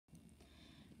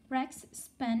Rex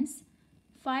spends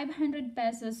 500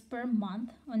 pesos per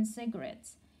month on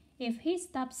cigarettes. If he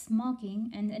stops smoking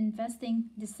and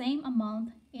investing the same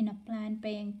amount in a plan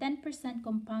paying 10%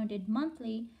 compounded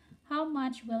monthly, how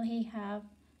much will he have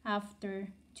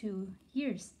after 2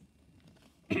 years?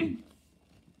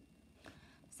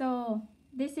 So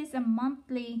this is a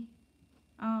monthly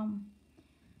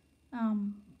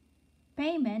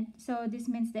payment. So this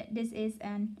means that this is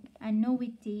an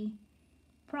annuity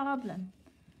problem.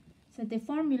 So the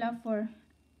formula for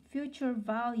future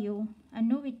value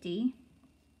annuity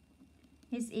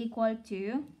is equal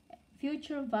to,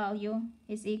 future value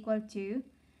is equal to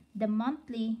the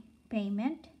monthly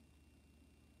payment,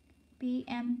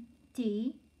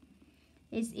 PMT,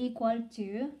 is equal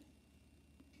to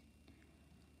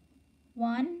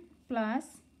 1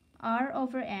 plus R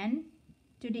over N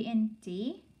to the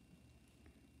NT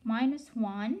minus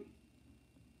 1,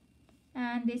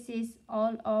 and this is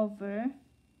all over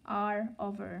R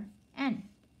over N.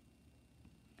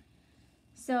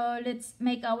 So let's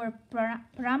make our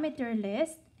parameter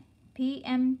list.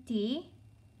 PMT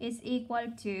is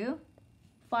equal to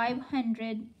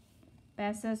 500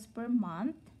 pesos per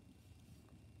month.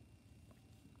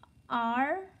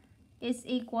 R is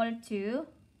equal to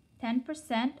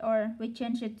 10%, or we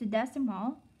change it to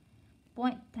decimal,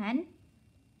 0.10.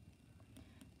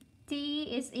 T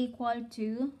is equal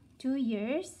to 2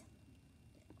 years.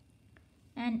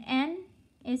 And N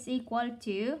is equal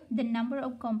to the number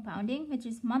of compounding, which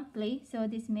is monthly. So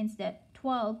this means that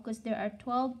 12, because there are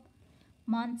 12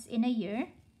 months in a year.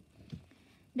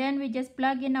 Then we just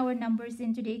plug in our numbers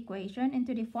into the equation,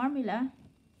 into the formula.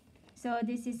 So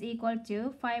this is equal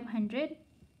to 500.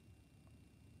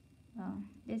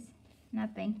 This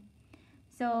nothing.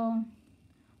 So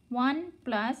 1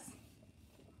 plus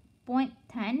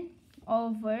 0.10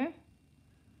 over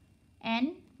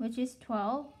N, which is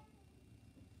 12,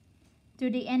 to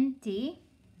the NT,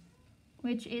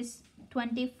 which is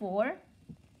 24.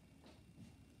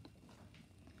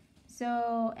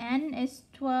 So N is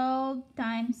 12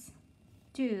 times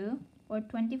 2, or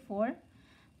 24,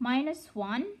 minus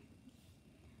 1,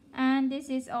 and this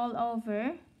is all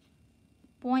over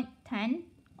 0.10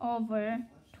 over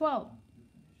 12.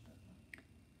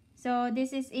 So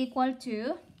this is equal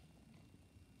to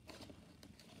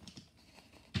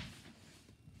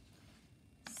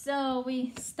So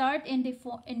we start in the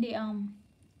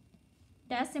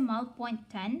decimal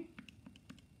 0.10,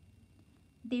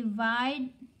 divide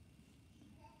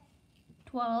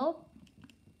 12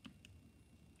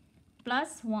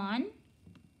 plus 1,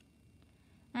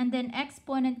 and then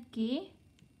exponent key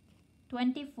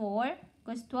 24,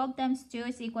 because 12 times 2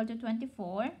 is equal to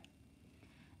 24,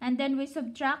 and then we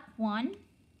subtract 1,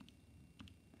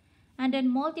 and then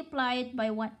multiply it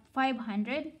by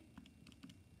 500.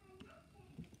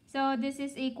 So this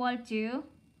is equal to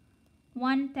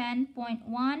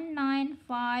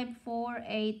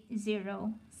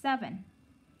 110.1954807,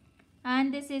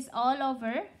 and this is all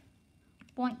over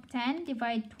 0.10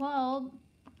 divide 12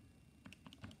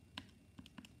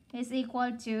 is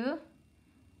equal to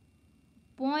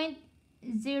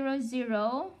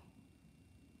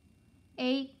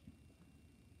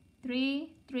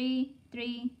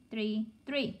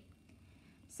 0.0083333.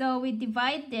 So we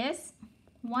divide this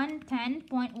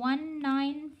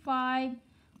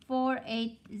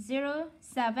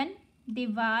 110.1954807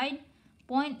 divide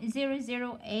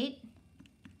 0.008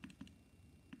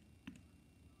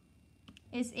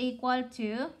 is equal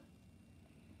to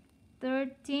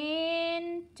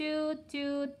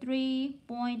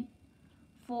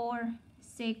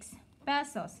 13,223.46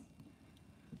 pesos.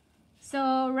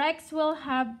 So Rex will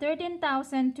have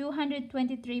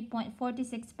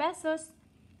 13,223.46 pesos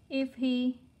if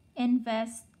he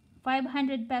invest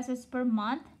 500 pesos per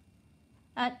month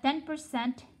at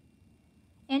 10%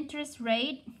 interest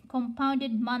rate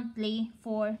compounded monthly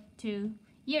for 2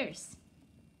 years.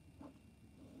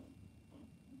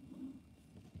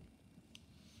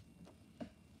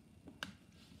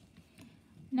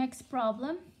 Next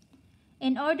problem.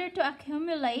 In order to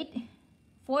accumulate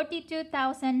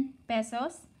 42,000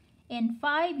 pesos in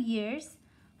 5 years,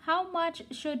 how much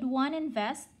should one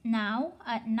invest now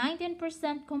at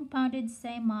 19% compounded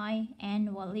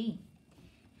semi-annually?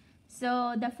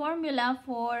 So the formula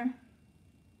for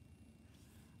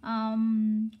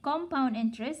compound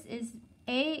interest is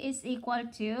A is equal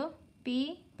to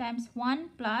P times 1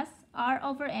 plus R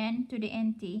over N to the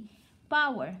NT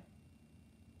power.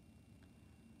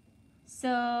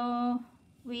 So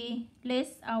we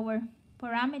list our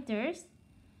parameters.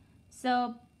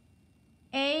 So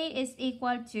A is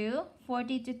equal to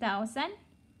 42,000.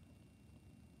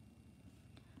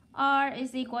 R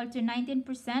is equal to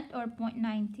 19% or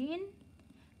 0.19.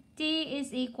 T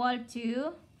is equal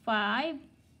to 5.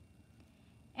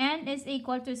 N is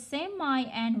equal to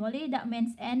semi-annually. That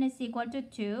means N is equal to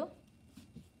 2.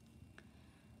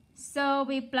 So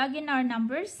we plug in our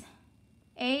numbers.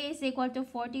 A is equal to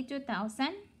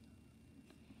 42,000.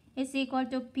 Is equal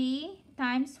to P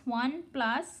times 1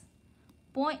 plus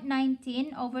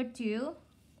 0.19 over 2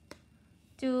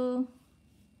 to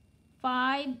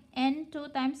 5 n 2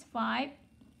 times 5.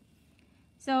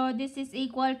 So this is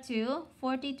equal to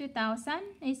 42,000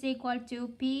 is equal to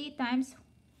P times,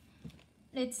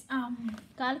 let's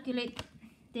calculate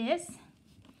this.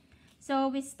 So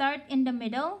we start in the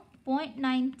middle,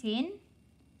 0.19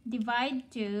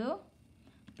 divide 2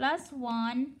 plus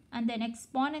 1 and then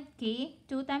exponent k,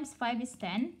 2 times 5 is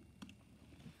 10.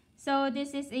 So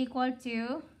this is equal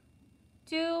to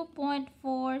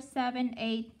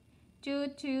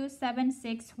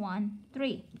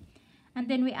 2.478227613. And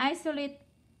then we isolate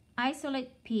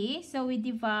P, so we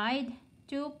divide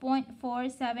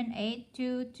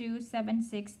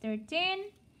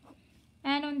 2.478227613,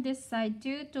 and on this side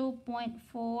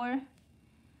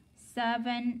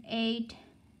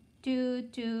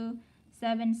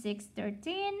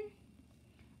 2.478227613,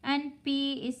 and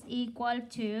P is equal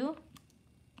to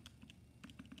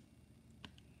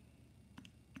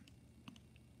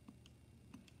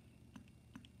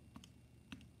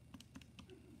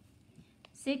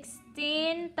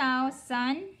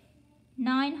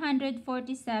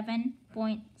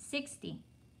 16,947.60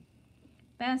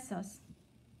 pesos.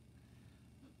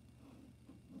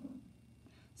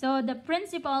 So the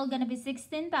principal gonna be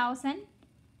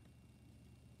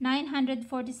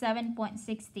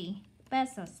 16,947.60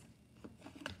 pesos.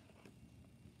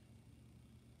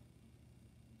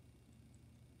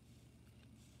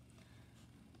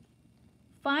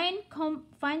 Find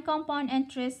compound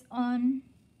interest on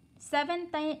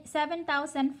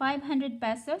 7,500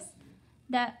 pesos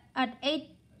that at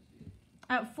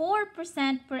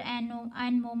 4% per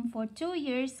annum for 2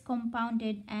 years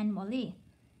compounded annually.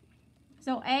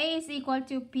 So A is equal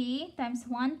to P times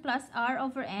 1 plus R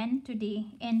over N to the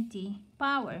NT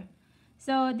power.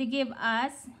 So they give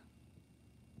us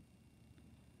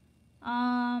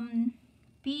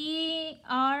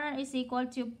PR is equal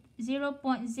to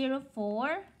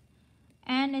 0.04,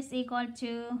 N is equal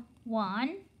to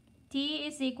 1, T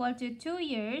is equal to 2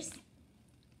 years,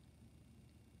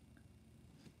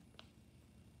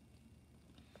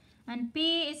 and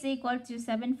P is equal to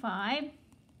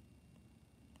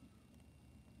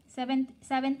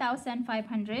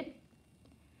 7,500.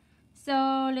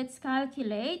 So let's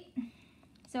calculate.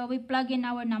 So we plug in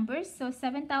our numbers. So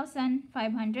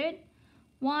 7,500.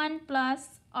 1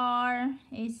 plus R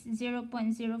is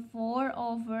 0.04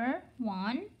 over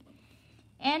 1.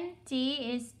 NT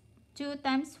is 2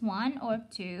 times 1 or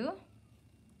 2.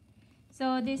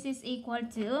 So this is equal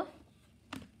to,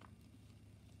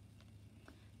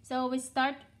 so we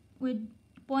start with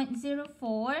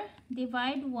 0.04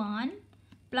 divide 1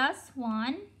 plus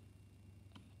 1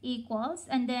 equals,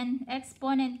 and then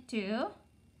exponent 2,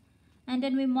 and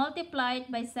then we multiply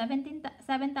it by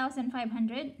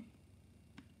 7,500.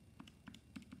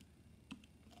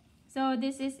 So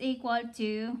this is equal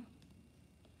to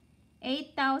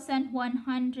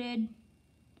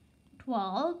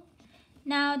 8,112.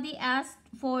 Now they asked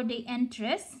for the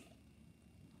interest.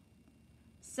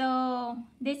 So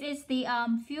this is the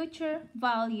future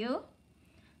value.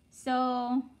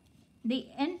 So the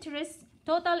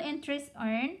total interest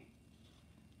earned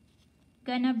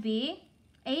gonna be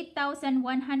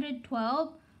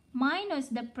 8,112 minus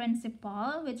the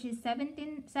principal, which is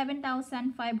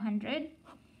 7,500.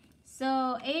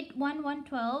 So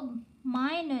 8,112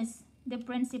 minus the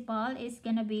principal is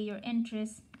gonna be your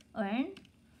interest earned,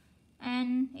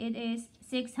 and it is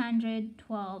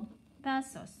 612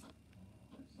 pesos.